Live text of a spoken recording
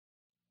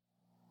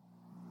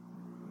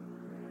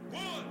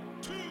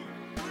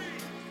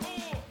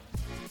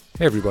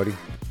Hey everybody,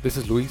 this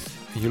is Luis,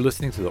 and you're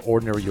listening to the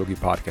Ordinary Yogi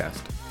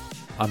Podcast.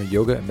 I'm a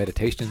yoga and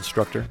meditation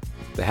instructor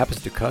that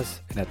happens to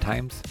cuss and at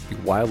times be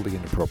wildly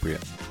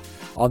inappropriate.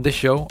 On this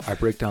show, I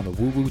break down the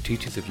woo-woo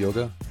teachings of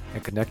yoga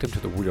and connect them to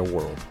the real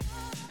world.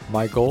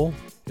 My goal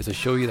is to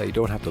show you that you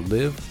don't have to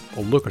live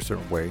or look a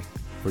certain way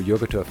for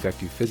yoga to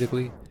affect you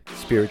physically,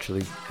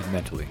 spiritually, and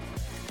mentally.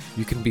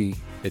 You can be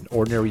an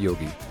ordinary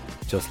yogi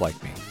just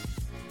like me.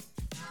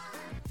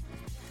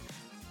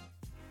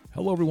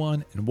 Hello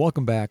everyone, and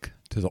welcome back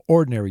to the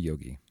Ordinary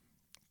Yogi.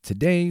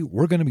 Today,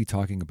 we're going to be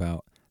talking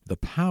about the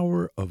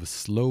power of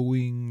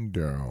slowing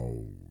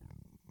down.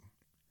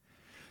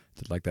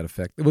 Did you like that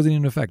effect? It wasn't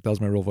even an effect. That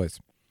was my real voice.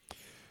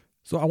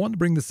 So I wanted to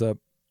bring this up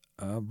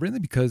really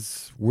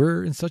because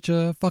we're in such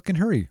a fucking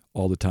hurry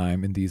all the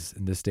time in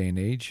this day and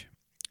age.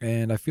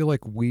 And I feel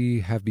like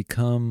we have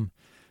become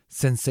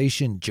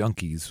sensation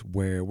junkies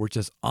where we're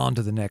just on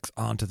to the next,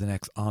 on to the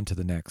next, on to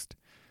the next.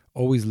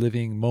 Always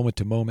living moment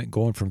to moment,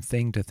 going from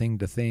thing to thing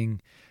to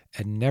thing,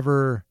 and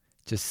never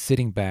just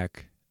sitting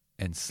back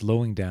and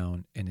slowing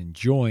down and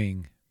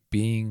enjoying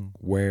being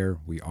where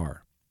we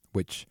are.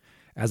 Which,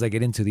 as I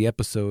get into the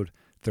episode,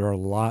 there are a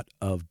lot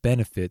of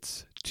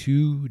benefits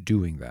to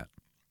doing that.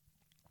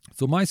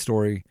 So my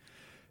story,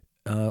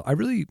 I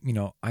really,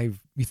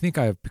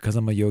 because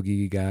I'm a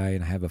yogi guy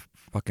and I have a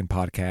fucking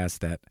podcast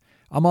that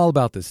I'm all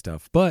about this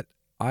stuff, but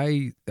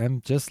I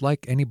am just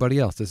like anybody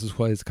else. This is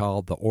what is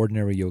called the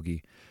Ordinary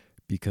Yogi,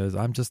 because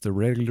I'm just a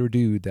regular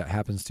dude that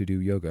happens to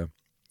do yoga.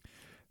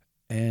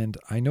 And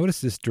I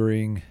noticed this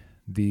during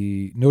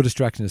the No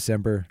Distraction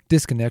December,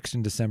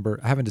 Disconnection December.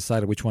 I haven't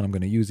decided which one I'm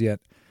going to use yet.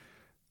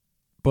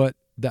 But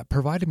that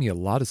provided me a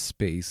lot of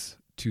space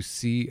to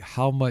see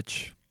how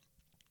much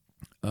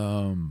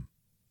I'm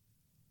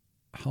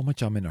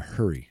in a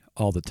hurry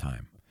all the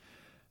time.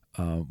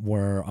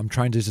 Where I'm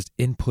trying to just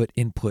input,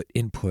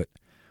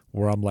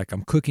 where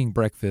I'm cooking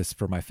breakfast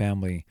for my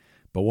family,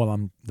 but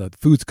while the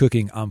food's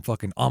cooking, I'm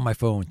fucking on my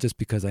phone just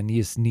because I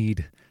just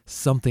need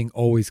something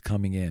always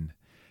coming in.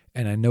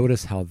 And I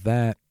noticed how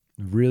that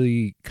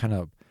really kind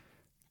of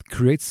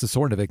creates a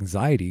sort of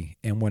anxiety.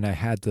 And when I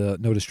had the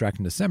No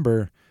Distraction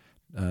December,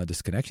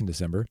 Disconnection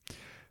December,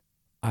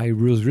 I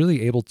was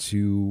really able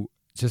to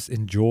just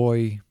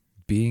enjoy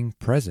being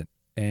present.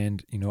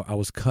 And, I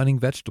was cutting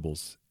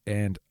vegetables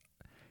and,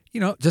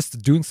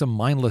 just doing some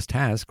mindless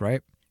task,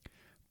 right?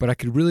 But I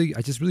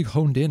just really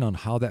honed in on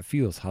how that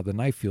feels, how the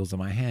knife feels in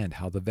my hand,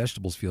 how the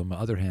vegetables feel in my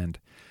other hand.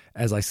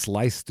 As I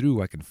slice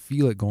through, I can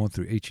feel it going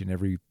through each and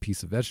every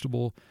piece of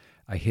vegetable.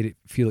 I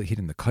feel it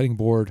hitting the cutting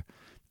board.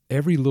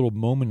 Every little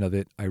moment of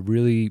it, I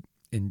really,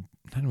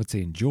 I would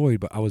say enjoyed,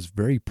 but I was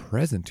very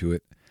present to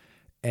it.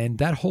 And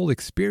that whole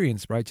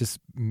experience, right, just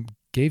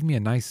gave me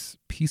a nice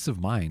peace of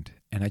mind.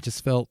 And I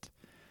just felt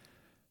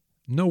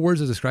no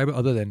words to describe it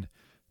other than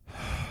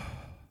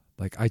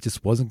like I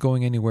just wasn't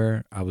going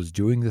anywhere. I was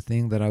doing the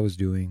thing that I was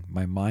doing.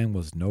 My mind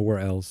was nowhere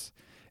else.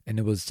 And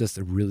it was just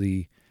a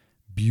really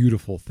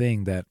beautiful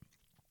thing that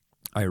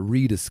I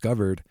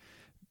rediscovered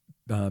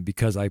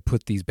because I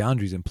put these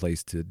boundaries in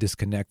place to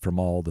disconnect from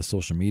all the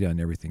social media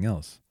and everything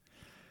else.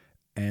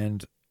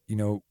 And,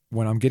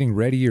 when I'm getting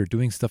ready or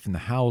doing stuff in the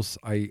house,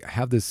 I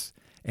have this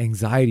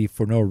anxiety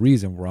for no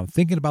reason where I'm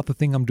thinking about the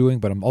thing I'm doing,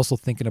 but I'm also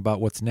thinking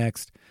about what's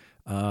next,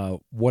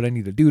 what I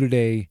need to do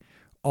today,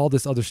 all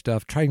this other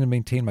stuff, trying to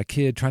maintain my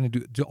kid, trying to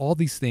do all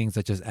these things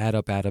that just add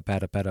up.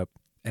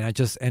 And I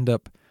just end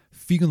up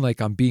feeling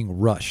like I'm being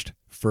rushed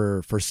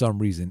for some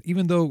reason.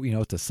 Even though,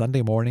 it's a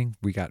Sunday morning,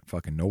 we got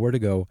fucking nowhere to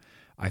go.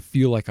 I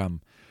feel like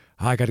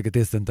I got to get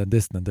this, done,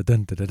 this,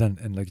 done,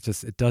 and like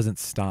it doesn't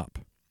stop.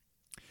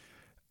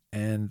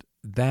 And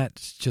that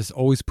just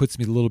always puts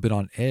me a little bit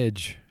on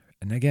edge.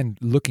 And again,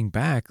 looking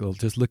back,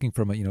 just looking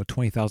from a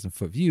 20,000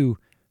 foot view,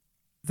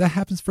 that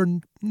happens for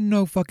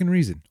no fucking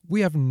reason.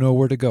 We have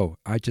nowhere to go.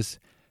 I just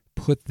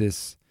put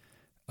this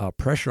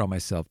pressure on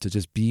myself to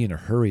just be in a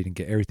hurry and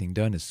get everything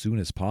done as soon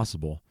as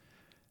possible,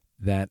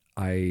 that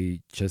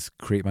I just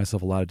create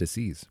myself a lot of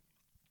disease.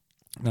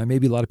 Now,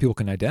 maybe a lot of people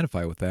can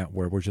identify with that,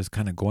 where we're just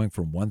kind of going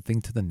from one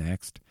thing to the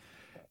next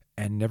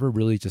and never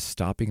really just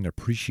stopping and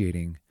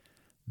appreciating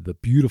the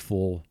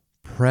beautiful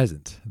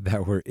present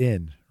that we're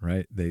in,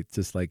 right? They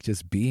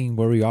just being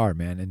where we are,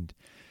 man, and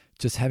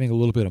just having a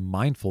little bit of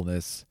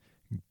mindfulness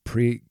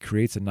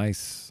creates a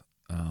nice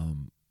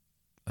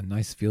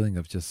feeling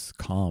of just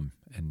calm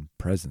and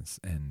presence,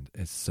 and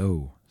it's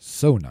so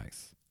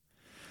nice.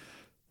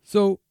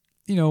 So,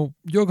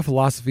 yoga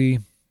philosophy,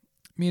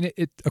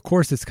 it of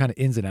course it's kind of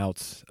ins and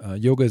outs.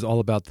 Yoga is all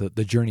about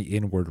the journey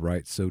inward,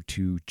 right? So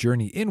to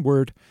journey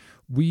inward,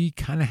 we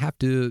kind of have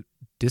to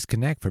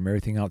disconnect from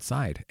everything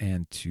outside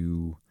and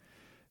to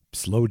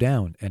slow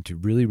down and to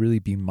really, really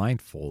be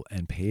mindful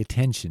and pay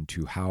attention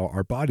to how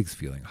our body's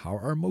feeling, how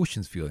our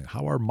emotions feeling,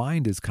 how our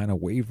mind is kind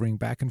of wavering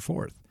back and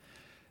forth.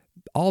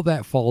 All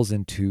that falls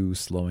into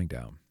slowing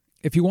down.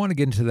 If you want to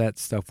get into that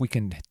stuff, we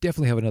can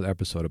definitely have another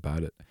episode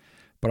about it.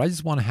 But I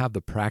just want to have the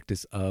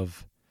practice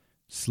of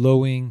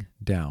slowing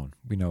down.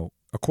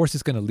 Of course,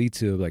 it's going to lead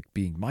to like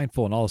being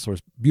mindful and all sorts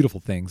of beautiful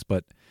things,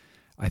 but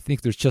I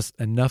think there's just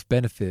enough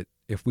benefit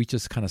if we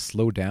just kind of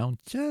slow down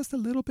just a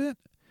little bit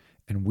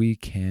and we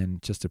can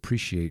just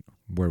appreciate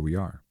where we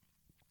are.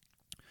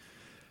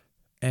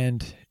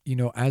 And,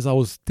 as I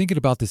was thinking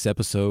about this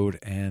episode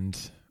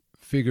and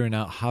figuring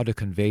out how to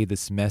convey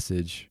this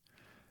message,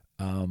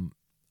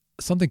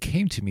 something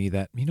came to me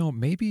that,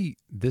 maybe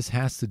this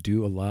has to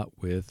do a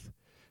lot with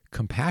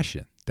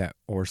compassion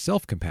or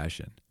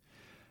self-compassion.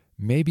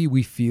 Maybe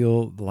we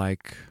feel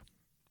like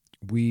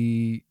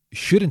we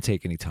shouldn't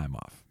take any time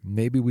off.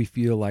 Maybe we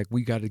feel like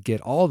we got to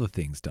get all the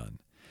things done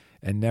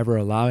and never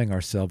allowing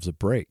ourselves a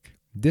break.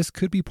 This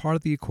could be part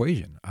of the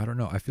equation. I don't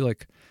know. I feel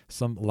like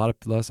a lot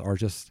of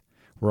us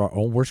we're our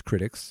own worst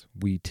critics.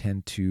 We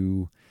tend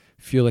to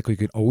feel like we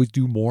could always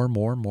do more and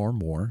more and more and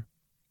more,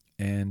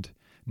 and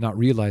not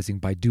realizing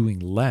by doing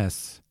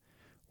less,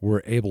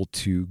 we're able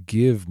to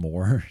give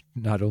more,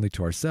 not only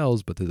to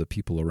ourselves, but to the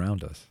people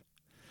around us.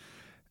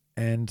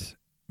 And,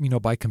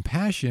 by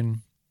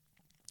compassion,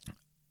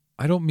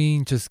 I don't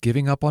mean just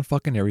giving up on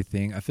fucking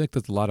everything. I feel like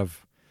there's a lot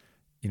of,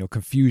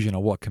 confusion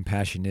on what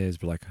compassion is.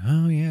 We're like,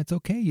 oh yeah, it's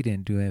okay you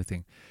didn't do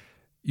anything.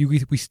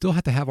 We still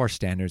have to have our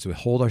standards. We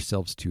hold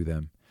ourselves to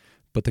them.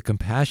 But the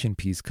compassion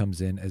piece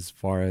comes in as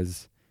far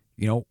as,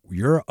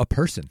 you're a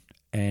person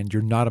and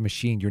you're not a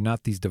machine. You're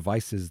not these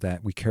devices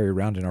that we carry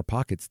around in our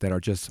pockets that are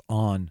just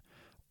on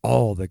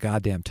all the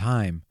goddamn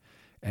time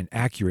and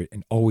accurate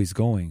and always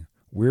going.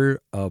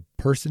 We're a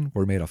person.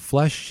 We're made of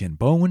flesh and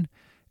bone,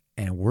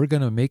 and we're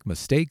going to make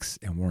mistakes,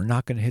 and we're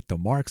not going to hit the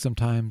mark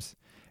sometimes,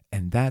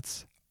 and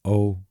that's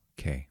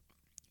okay.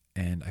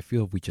 And I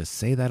feel if we just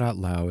say that out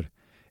loud,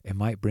 it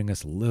might bring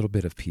us a little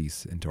bit of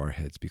peace into our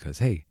heads because,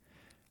 hey,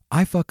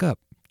 I fuck up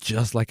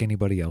just like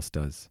anybody else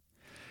does.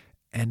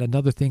 And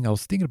another thing I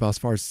was thinking about as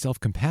far as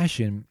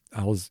self-compassion,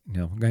 I was,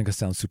 I'm going to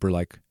sound super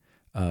like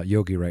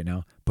yogi right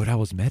now, but I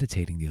was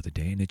meditating the other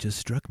day and it just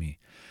struck me.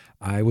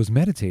 I was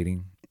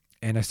meditating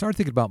and I started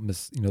thinking about,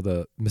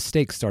 the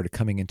mistakes started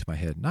coming into my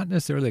head. Not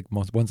necessarily like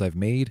most ones I've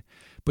made,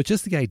 but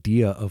just the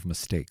idea of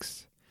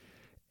mistakes.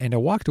 And I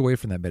walked away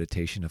from that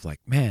meditation of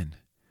like, man,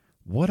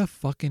 what a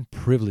fucking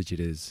privilege it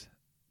is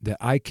that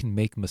I can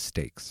make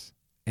mistakes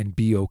and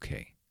be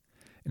okay.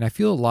 And I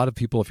feel a lot of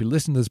people, if you're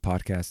listening to this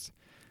podcast,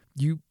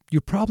 you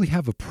probably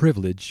have a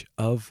privilege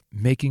of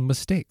making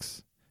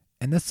mistakes.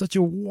 And that's such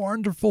a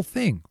wonderful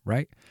thing,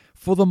 right?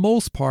 For the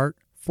most part,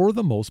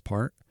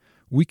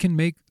 we can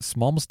make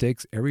small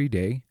mistakes every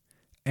day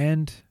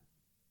and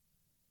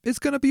it's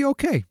going to be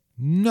okay.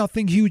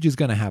 Nothing huge is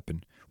going to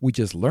happen. We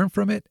just learn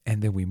from it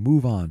and then we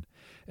move on.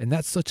 And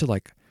that's I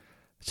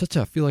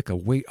feel like a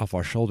weight off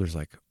our shoulders.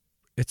 Like,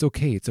 it's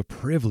okay. It's a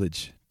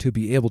privilege to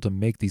be able to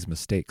make these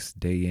mistakes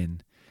day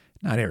in,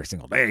 not every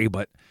single day,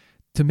 but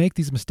to make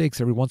these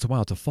mistakes every once in a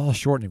while, to fall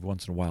short every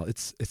once in a while.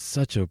 It's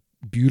such a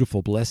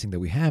beautiful blessing that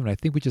we have. And I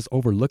think we just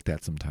overlook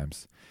that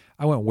sometimes.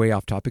 I went way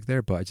off topic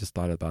there, but I just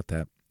thought about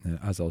that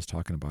as I was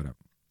talking about it.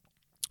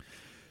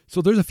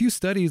 So there's a few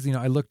studies,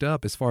 I looked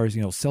up as far as,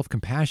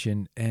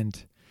 self-compassion,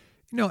 and,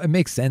 it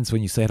makes sense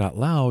when you say it out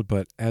loud,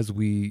 but as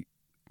we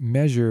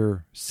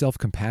measure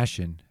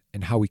self-compassion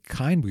and how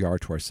kind we are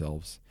to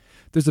ourselves,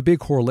 there's a big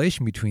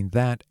correlation between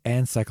that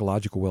and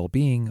psychological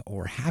well-being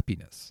or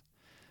happiness.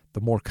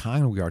 The more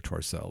kind we are to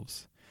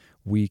ourselves,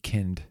 we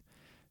can,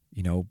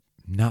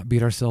 not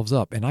beat ourselves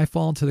up. And I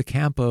fall into the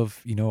camp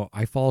of,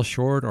 I fall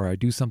short or I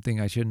do something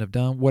I shouldn't have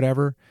done,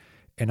 whatever.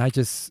 And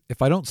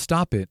if I don't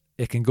stop it,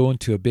 it can go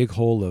into a big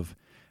hole of,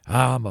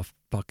 I'm a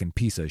fucking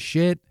piece of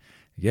shit.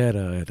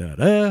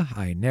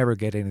 I never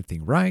get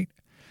anything right.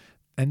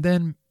 And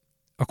then,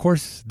 of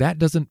course, that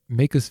doesn't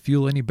make us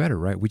feel any better,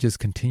 right? We just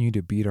continue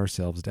to beat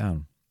ourselves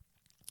down.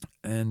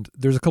 And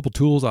there's a couple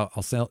tools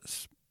I'll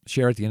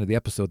share at the end of the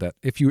episode that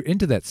if you're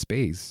into that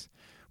space,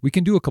 we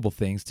can do a couple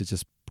things to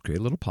just create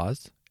a little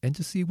pause and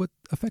just see what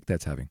effect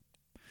that's having.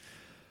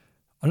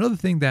 Another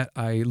thing that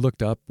I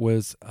looked up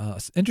was an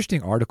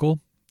interesting article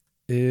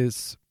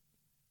is,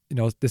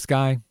 this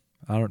guy,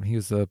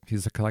 he's a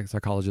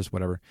psychologist,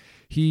 whatever.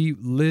 He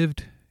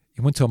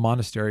went to a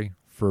monastery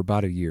for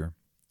about a year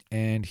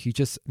and he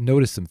just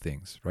noticed some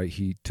things, right?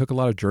 He took a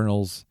lot of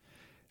journals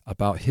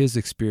about his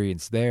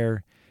experience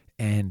there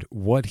and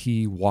what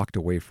he walked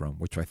away from,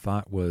 which I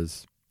thought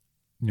was,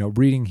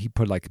 reading, he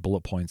put like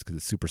bullet points because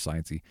it's super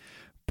sciencey,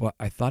 but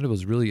I thought it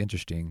was really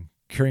interesting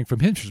hearing from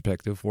his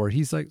perspective, where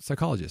he's like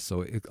psychologist.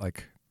 So I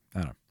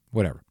don't know,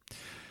 whatever.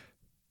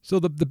 So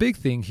the big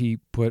thing he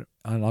put,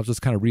 and I'll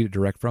just kind of read it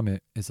direct from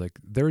it, is like,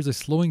 there is a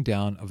slowing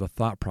down of the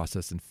thought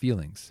process and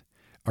feelings,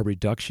 a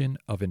reduction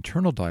of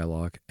internal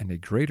dialogue, and a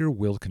greater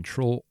will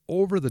control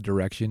over the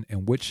direction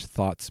in which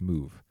thoughts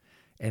move.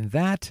 And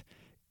that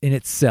in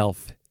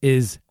itself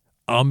is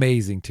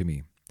amazing to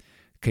me.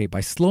 Okay,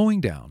 by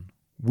slowing down,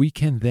 we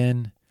can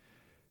then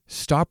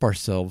stop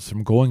ourselves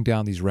from going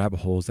down these rabbit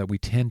holes that we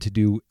tend to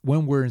do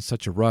when we're in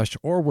such a rush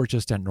or we're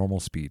just at normal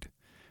speed,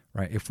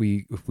 right? If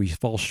we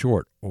fall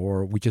short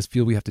or we just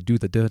feel we have to do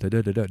the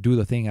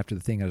thing after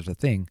the thing after the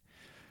thing,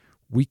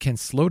 we can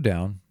slow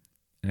down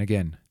and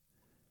again,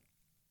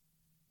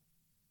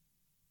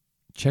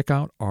 check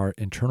out our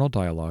internal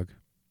dialogue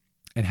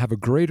and have a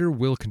greater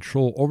will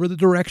control over the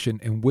direction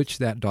in which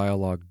that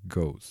dialogue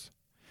goes.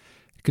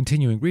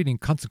 Continuing reading,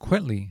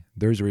 consequently,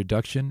 there's a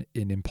reduction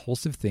in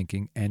impulsive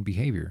thinking and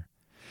behavior.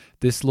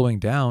 This slowing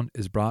down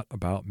is brought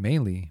about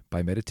mainly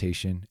by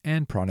meditation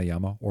and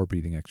pranayama or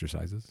breathing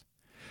exercises,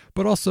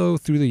 but also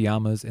through the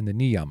yamas and the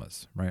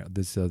niyamas, right?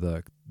 This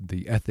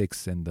the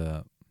ethics and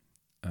the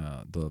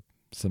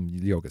some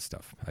yoga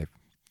stuff.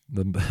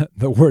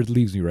 The word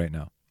leaves me right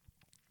now.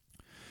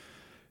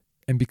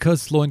 And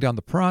because slowing down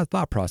the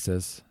thought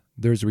process,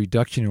 there's a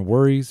reduction in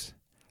worries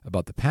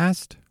about the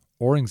past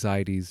or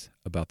anxieties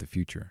about the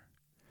future.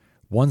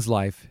 One's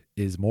life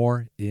is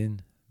more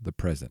in the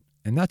present.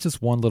 And that's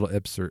just one little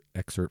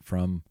excerpt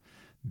from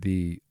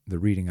the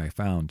reading I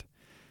found.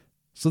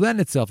 So that in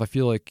itself, I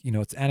feel like,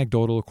 it's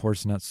anecdotal, of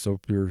course, not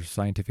super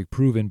scientific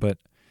proven, but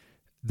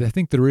I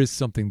think there is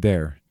something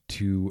there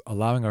to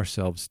allowing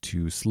ourselves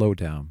to slow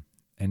down.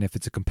 And if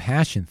it's a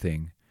compassion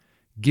thing,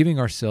 giving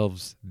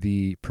ourselves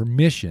the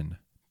permission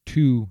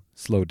to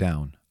slow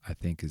down, I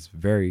think is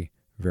very,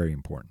 very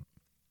important.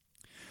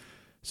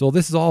 So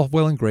this is all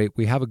well and great.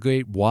 We have a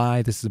great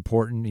why this is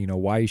important,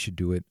 why you should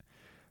do it.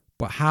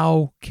 But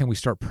how can we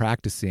start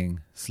practicing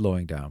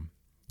slowing down?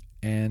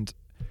 And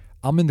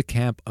I'm in the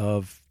camp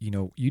of,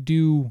 you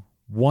do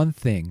one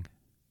thing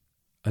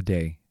a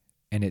day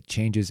and it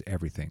changes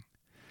everything.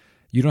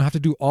 You don't have to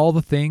do all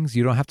the things.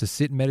 You don't have to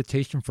sit in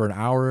meditation for an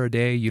hour a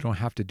day. You don't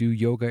have to do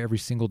yoga every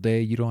single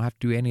day. You don't have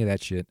to do any of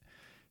that shit.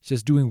 It's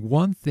just doing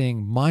one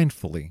thing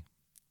mindfully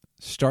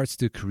starts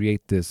to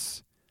create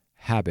this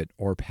habit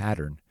or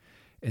pattern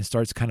and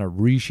starts kind of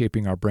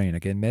reshaping our brain.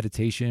 Again,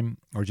 meditation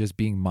or just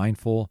being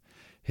mindful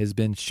has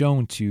been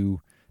shown to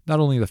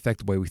not only affect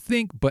the way we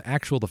think, but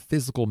the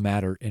physical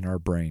matter in our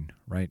brain,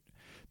 right?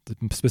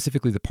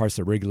 Specifically the parts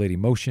that regulate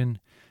emotion,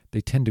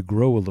 they tend to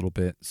grow a little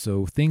bit.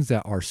 So things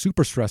that are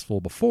super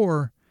stressful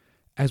before,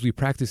 as we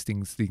practice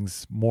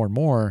things more and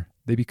more,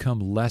 they become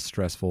less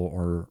stressful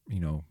or,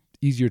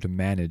 easier to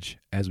manage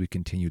as we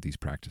continue these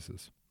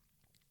practices.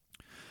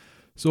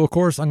 So, of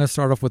course, I'm going to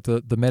start off with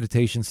the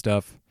meditation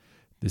stuff.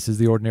 This is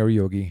the Ordinary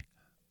Yogi.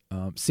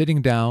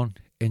 Sitting down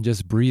and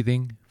just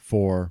breathing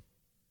for,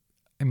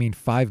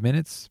 5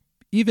 minutes,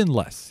 even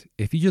less.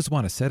 If you just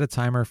want to set a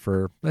timer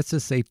for, let's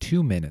just say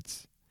 2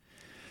 minutes,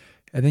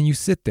 and then you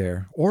sit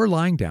there or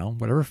lying down,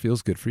 whatever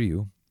feels good for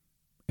you,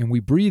 and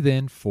we breathe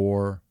in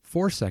for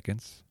 4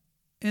 seconds,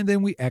 and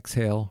then we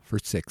exhale for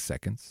 6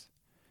 seconds,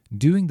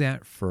 doing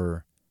that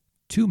for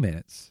 2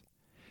 minutes,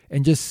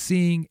 and just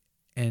seeing,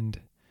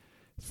 and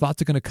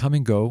thoughts are going to come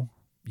and go.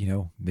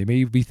 They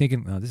may be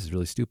thinking, oh, this is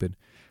really stupid.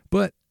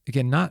 But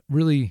again, not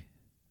really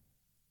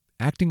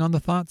acting on the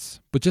thoughts,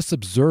 but just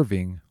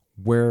observing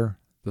where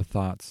the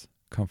thoughts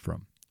come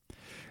from.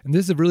 And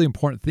this is a really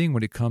important thing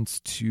when it comes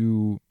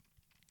to,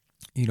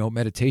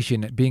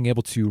 meditation, being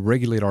able to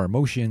regulate our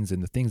emotions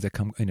and the things that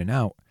come in and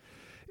out,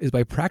 is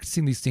by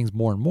practicing these things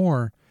more and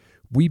more,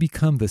 we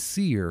become the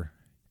seer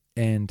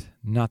and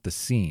not the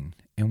seen.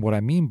 And what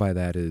I mean by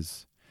that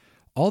is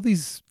all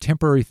these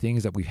temporary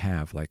things that we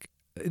have, like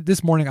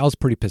this morning I was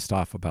pretty pissed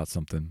off about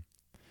something.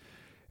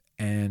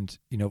 And,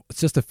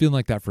 it's just a feeling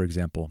like that, for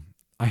example.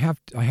 I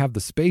have the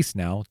space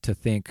now to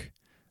think,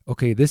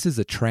 okay, this is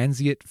a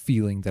transient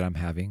feeling that I'm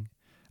having.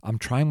 I'm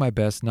trying my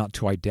best not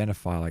to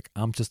identify like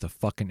I'm just a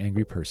fucking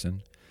angry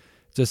person.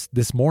 Just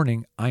this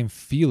morning, I'm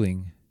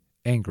feeling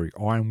angry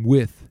or I'm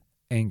with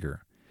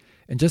anger.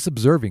 And just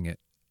observing it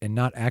and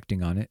not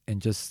acting on it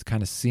and just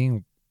kind of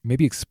seeing,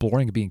 maybe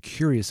exploring and being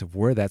curious of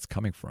where that's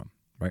coming from,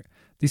 right?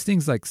 These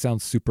things like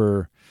sound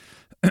super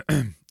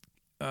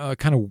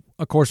kind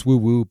of course,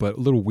 woo-woo, but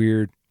a little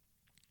weird.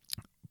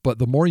 But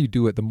the more you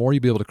do it, the more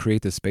you'll be able to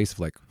create this space of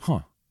like,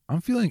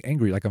 I'm feeling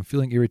angry, like I'm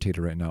feeling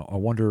irritated right now. I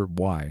wonder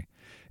why.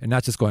 And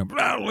not just going,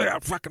 blah, blah,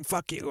 fucking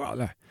fuck you. Blah,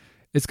 blah.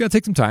 It's going to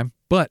take some time,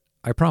 but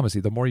I promise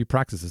you, the more you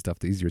practice this stuff,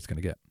 the easier it's going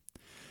to get.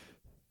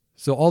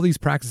 So all these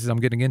practices I'm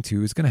getting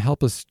into is going to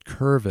help us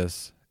curve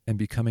us and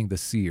becoming the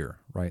seer,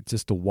 right?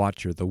 Just the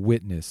watcher, the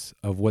witness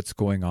of what's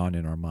going on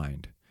in our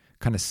mind,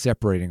 kind of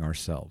separating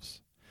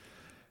ourselves.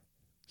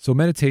 So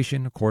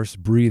meditation, of course,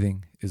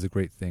 breathing is a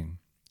great thing.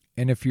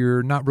 And if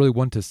you're not really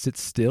one to sit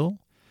still,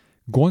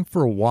 going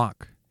for a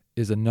walk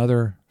is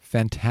another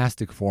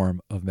fantastic form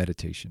of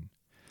meditation.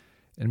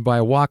 And by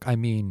a walk, I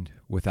mean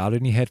without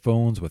any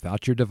headphones,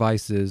 without your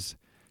devices,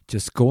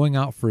 just going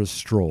out for a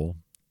stroll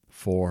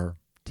for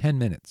 10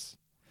 minutes.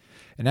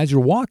 And as you're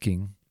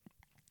walking,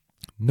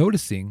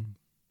 noticing,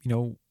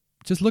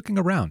 just looking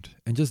around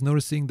and just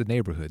noticing the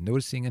neighborhood,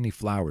 noticing any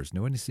flowers,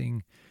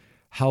 noticing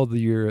how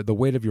the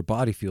weight of your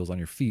body feels on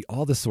your feet,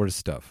 all this sort of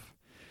stuff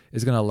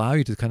is going to allow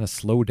you to kind of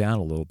slow down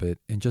a little bit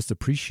and just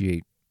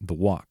appreciate the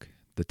walk,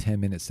 the 10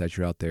 minutes that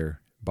you're out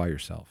there by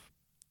yourself.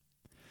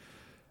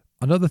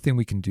 Another thing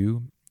we can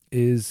do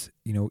is,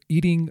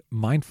 eating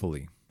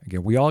mindfully.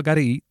 Again, we all got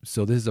to eat,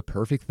 so this is a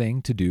perfect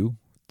thing to do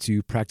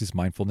to practice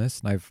mindfulness.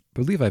 And I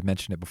believe I've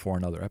mentioned it before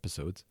in other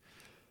episodes,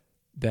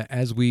 that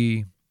as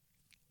we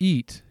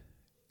eat,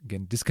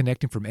 again,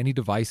 disconnecting from any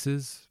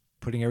devices,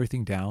 putting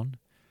everything down,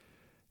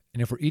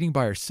 and if we're eating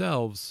by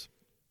ourselves,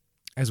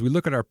 as we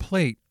look at our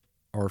plate,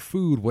 our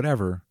food,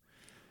 whatever,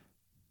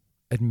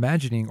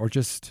 imagining or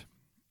just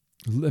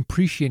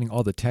appreciating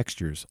all the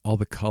textures, all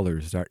the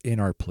colors that are in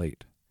our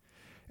plate.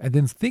 And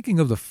then thinking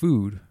of the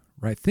food,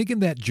 right? Thinking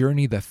that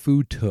journey that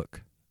food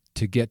took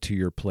to get to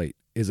your plate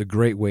is a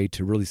great way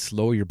to really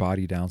slow your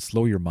body down,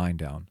 slow your mind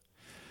down.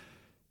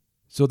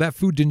 So that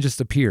food didn't just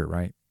appear,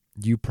 right?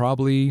 You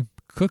probably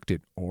cooked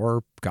it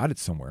or got it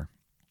somewhere.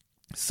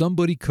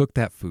 Somebody cooked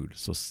that food.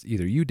 So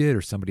either you did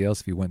or somebody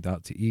else if you went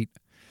out to eat.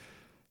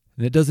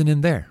 And it doesn't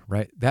end there,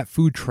 right? That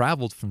food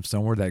traveled from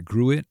somewhere that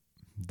grew it,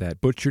 that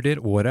butchered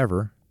it,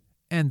 whatever.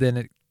 And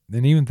then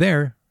even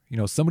there,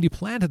 somebody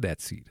planted that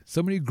seed.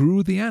 Somebody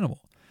grew the animal.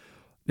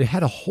 They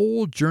had a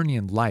whole journey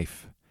in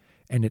life,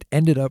 and it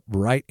ended up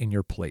right in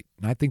your plate.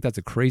 And I think that's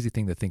a crazy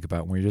thing to think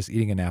about when you're just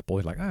eating an apple.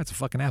 You're like, it's a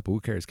fucking apple. Who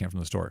cares? It came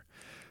from the store.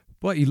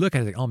 But you look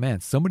at it like, oh man,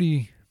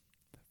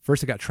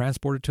 first it got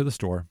transported to the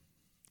store.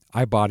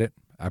 I bought it.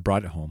 I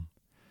brought it home.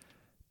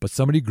 But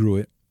somebody grew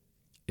it.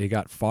 It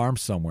got farmed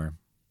somewhere.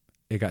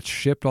 It got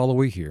shipped all the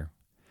way here.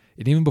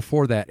 And even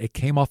before that, it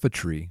came off a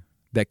tree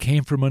that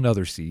came from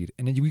another seed.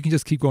 And then we can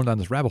just keep going down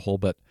this rabbit hole.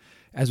 But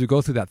as we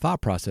go through that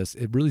thought process,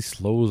 it really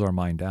slows our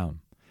mind down.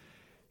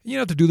 You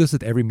don't have to do this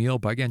with every meal,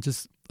 but again,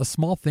 just a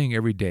small thing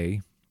every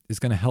day is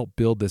going to help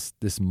build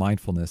this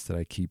mindfulness that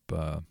I keep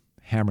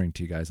hammering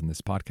to you guys in this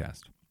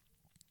podcast.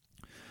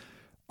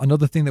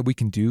 Another thing that we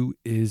can do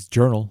is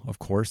journal. Of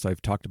course,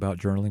 I've talked about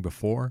journaling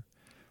before,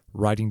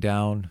 writing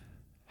down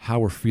how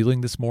we're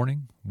feeling this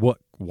morning.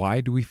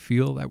 Why do we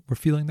feel that we're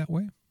feeling that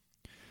way?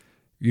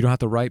 You don't have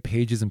to write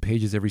pages and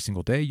pages every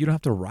single day. You don't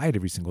have to write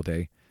every single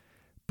day,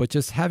 but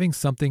just having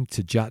something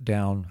to jot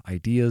down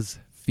ideas,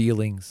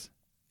 feelings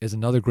is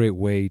another great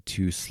way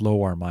to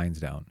slow our minds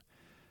down.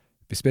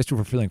 Especially if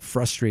we're feeling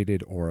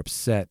frustrated or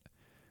upset,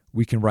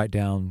 we can write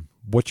down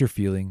what you're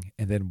feeling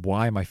and then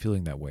why am I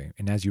feeling that way?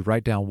 And as you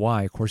write down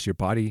why, of course, your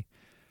body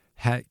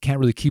can't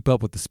really keep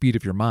up with the speed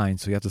of your mind,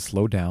 so you have to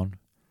slow down,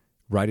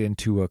 write it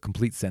into a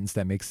complete sentence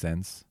that makes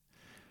sense.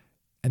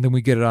 And then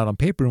we get it out on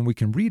paper and we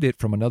can read it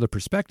from another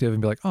perspective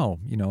and be like,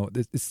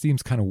 this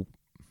seems kind of,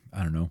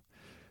 I don't know,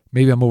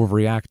 maybe I'm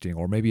overreacting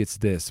or maybe it's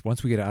this.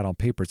 Once we get it out on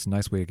paper, it's a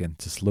nice way, again,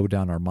 to slow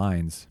down our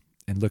minds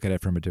and look at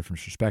it from a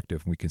different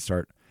perspective. And we can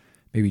start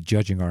maybe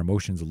judging our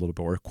emotions a little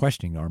bit or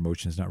questioning our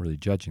emotions, not really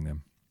judging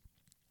them.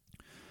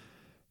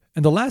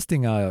 And the last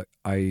thing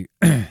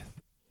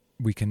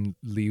we can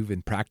leave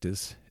in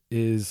practice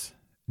is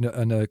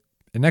an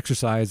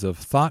exercise of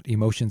thought,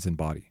 emotions, and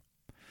body.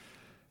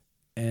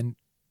 And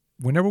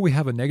whenever we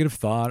have a negative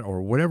thought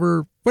or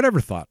whatever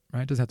thought,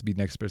 right? It doesn't have to be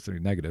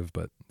necessarily negative,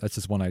 but that's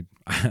just one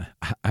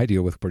I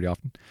deal with pretty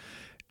often,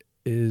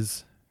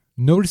 is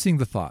noticing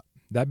the thought.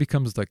 That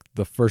becomes like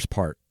the first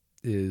part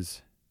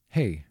is,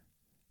 hey,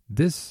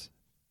 this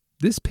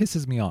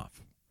pisses me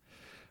off.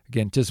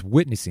 Again, just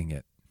witnessing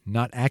it,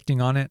 not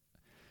acting on it,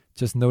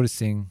 just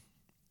noticing,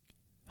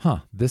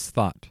 this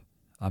thought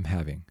I'm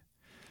having.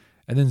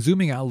 And then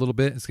zooming out a little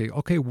bit and say,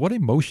 okay, what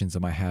emotions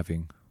am I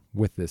having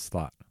with this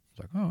thought? It's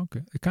like,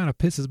 okay, it kind of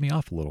pisses me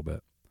off a little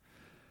bit.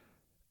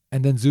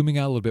 And then zooming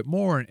out a little bit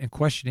more and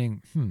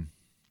questioning,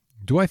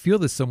 do I feel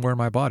this somewhere in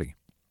my body?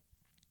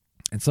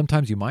 And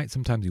sometimes you might,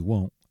 sometimes you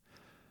won't.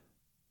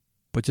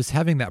 But just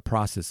having that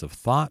process of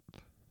thought,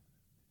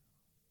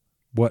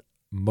 what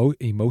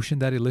emotion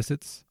that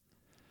elicits,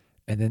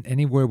 and then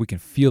anywhere we can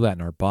feel that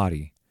in our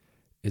body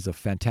is a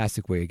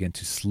fantastic way, again,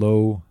 to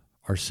slow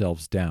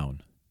ourselves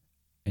down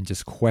and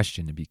just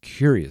question and be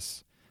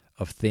curious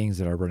of things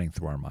that are running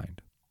through our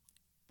mind.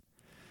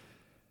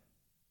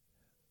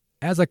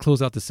 As I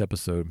close out this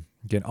episode,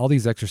 again, all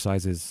these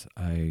exercises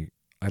I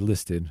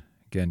listed,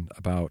 again,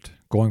 about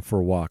going for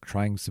a walk,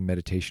 trying some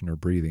meditation or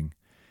breathing,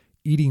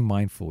 eating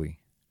mindfully,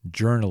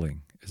 journaling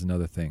is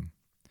another thing,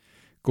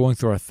 going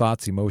through our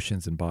thoughts,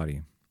 emotions, and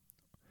body.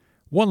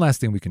 One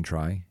last thing we can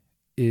try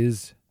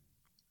is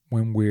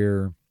when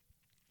we're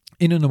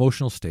in an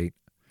emotional state,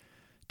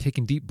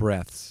 taking deep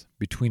breaths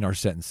between our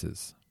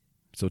sentences.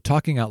 So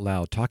talking out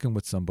loud, talking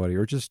with somebody,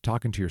 or just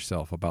talking to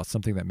yourself about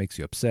something that makes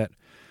you upset,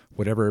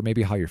 whatever,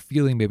 maybe how you're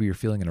feeling, maybe you're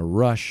feeling in a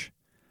rush.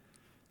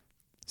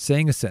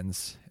 Saying a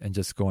sentence and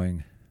just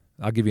going,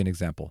 I'll give you an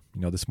example.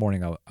 This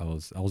morning I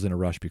was in a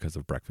rush because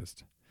of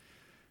breakfast.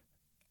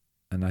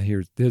 And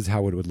this is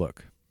how it would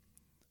look.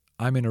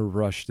 I'm in a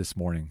rush this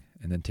morning,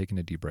 and then taking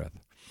a deep breath.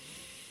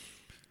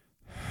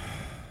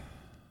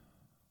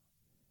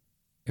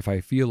 If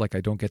I feel like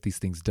I don't get these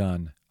things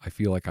done, I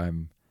feel like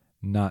I'm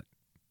not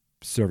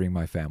serving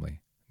my family.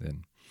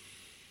 And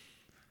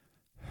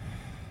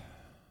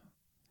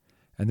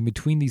then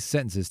between these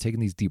sentences,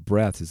 taking these deep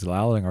breaths is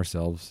allowing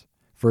ourselves,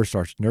 first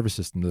our nervous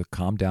system to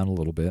calm down a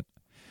little bit,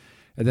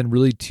 and then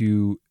really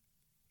to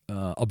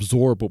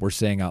absorb what we're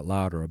saying out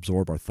loud or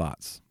absorb our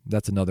thoughts.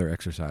 That's another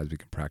exercise we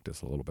can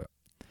practice a little bit.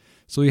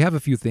 So you have a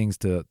few things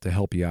to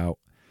help you out.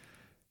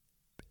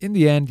 In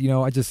the end,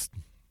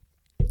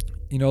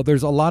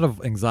 there's a lot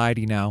of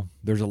anxiety now.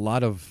 There's a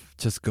lot of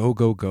just go,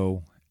 go,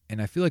 go.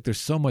 And I feel like there's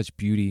so much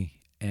beauty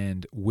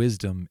and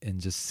wisdom in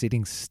just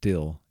sitting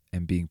still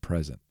and being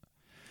present.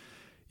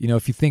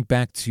 If you think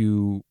back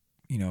to,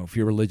 if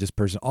you're a religious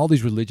person, all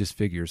these religious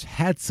figures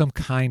had some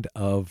kind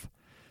of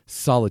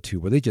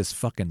solitude where they just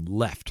fucking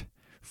left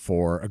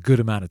for a good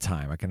amount of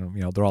time.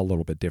 They're all a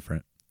little bit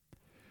different.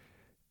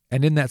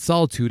 And in that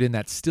solitude, in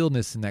that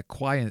stillness, in that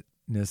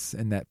quietness,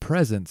 in that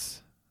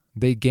presence,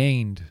 they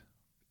gained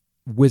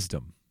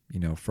wisdom,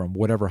 from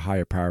whatever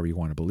higher power you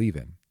want to believe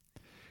in.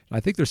 And I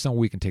think there's something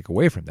we can take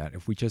away from that.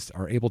 If we just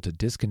are able to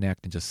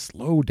disconnect and just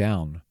slow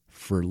down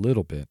for a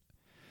little bit,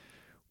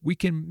 we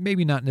can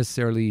maybe not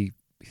necessarily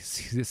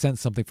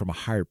sense something from a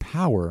higher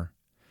power,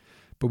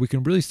 but we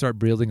can really start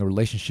building a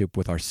relationship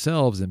with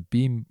ourselves and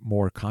being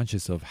more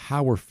conscious of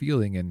how we're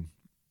feeling and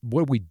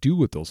what we do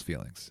with those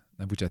feelings,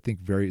 which I think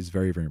is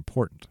very, very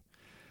important.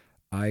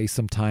 I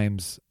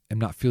sometimes am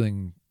not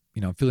feeling,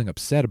 I'm feeling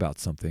upset about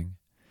something,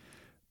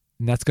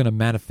 and that's going to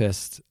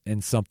manifest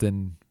in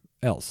something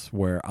else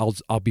where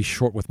I'll be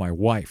short with my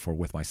wife or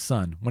with my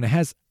son when it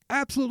has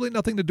absolutely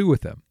nothing to do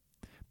with them,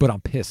 but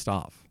I'm pissed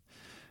off.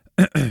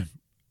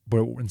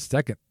 But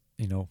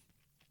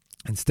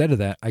instead of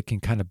that, I can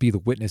kind of be the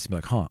witness and be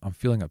like, I'm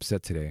feeling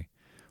upset today.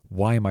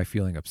 Why am I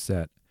feeling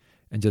upset?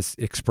 And just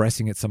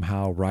expressing it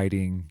somehow,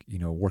 writing,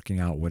 working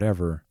out,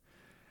 whatever,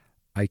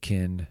 I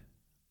can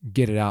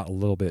get it out a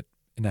little bit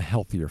in a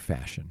healthier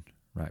fashion,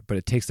 right? But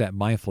it takes that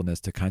mindfulness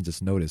to kind of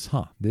just notice,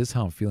 this is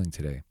how I'm feeling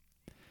today.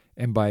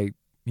 And by,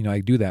 I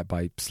do that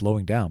by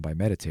slowing down, by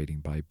meditating,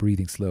 by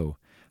breathing slow.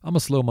 I'm a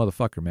slow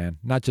motherfucker, man.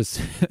 Not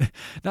just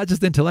not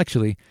just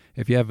intellectually,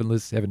 if you haven't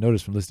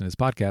noticed from listening to this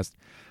podcast,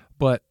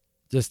 but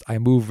just I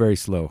move very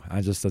slow.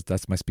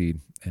 That's my speed,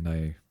 and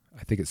I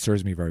think it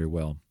serves me very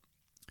well.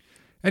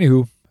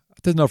 Anywho,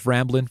 that's enough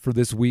rambling for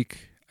this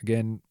week.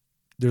 Again,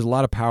 there's a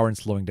lot of power in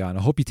slowing down.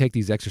 I hope you take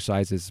these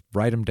exercises,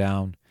 write them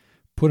down,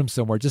 put them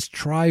somewhere. Just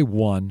try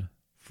one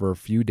for a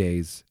few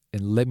days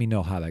and let me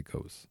know how that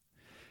goes.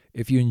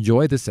 If you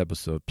enjoyed this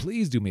episode,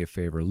 please do me a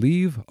favor.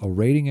 Leave a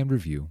rating and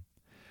review.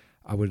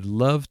 I would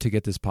love to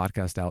get this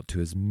podcast out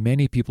to as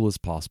many people as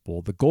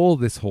possible. The goal of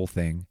this whole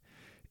thing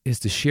is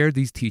to share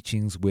these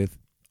teachings with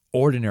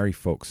ordinary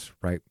folks,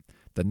 right?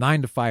 The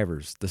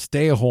 9-to-5ers, the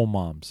stay-at-home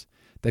moms,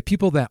 the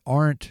people that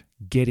aren't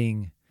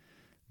getting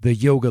the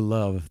yoga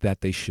love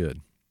that they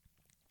should.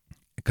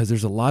 Because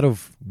there's a lot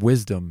of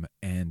wisdom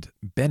and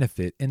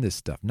benefit in this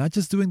stuff. Not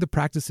just doing the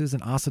practices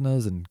and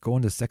asanas and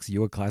going to sexy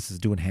yoga classes,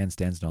 doing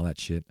handstands and all that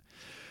shit,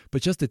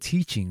 but just the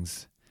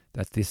teachings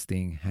that this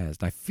thing has.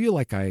 And I feel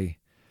like I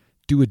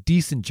do a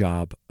decent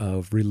job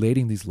of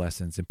relating these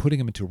lessons and putting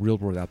them into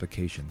real-world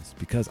applications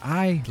because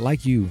I,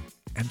 like you,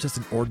 am just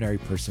an ordinary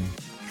person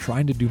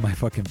trying to do my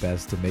fucking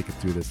best to make it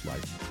through this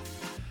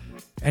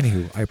life.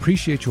 Anywho, I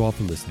appreciate you all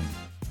for listening,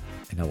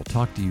 and I will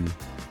talk to you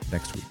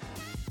next week.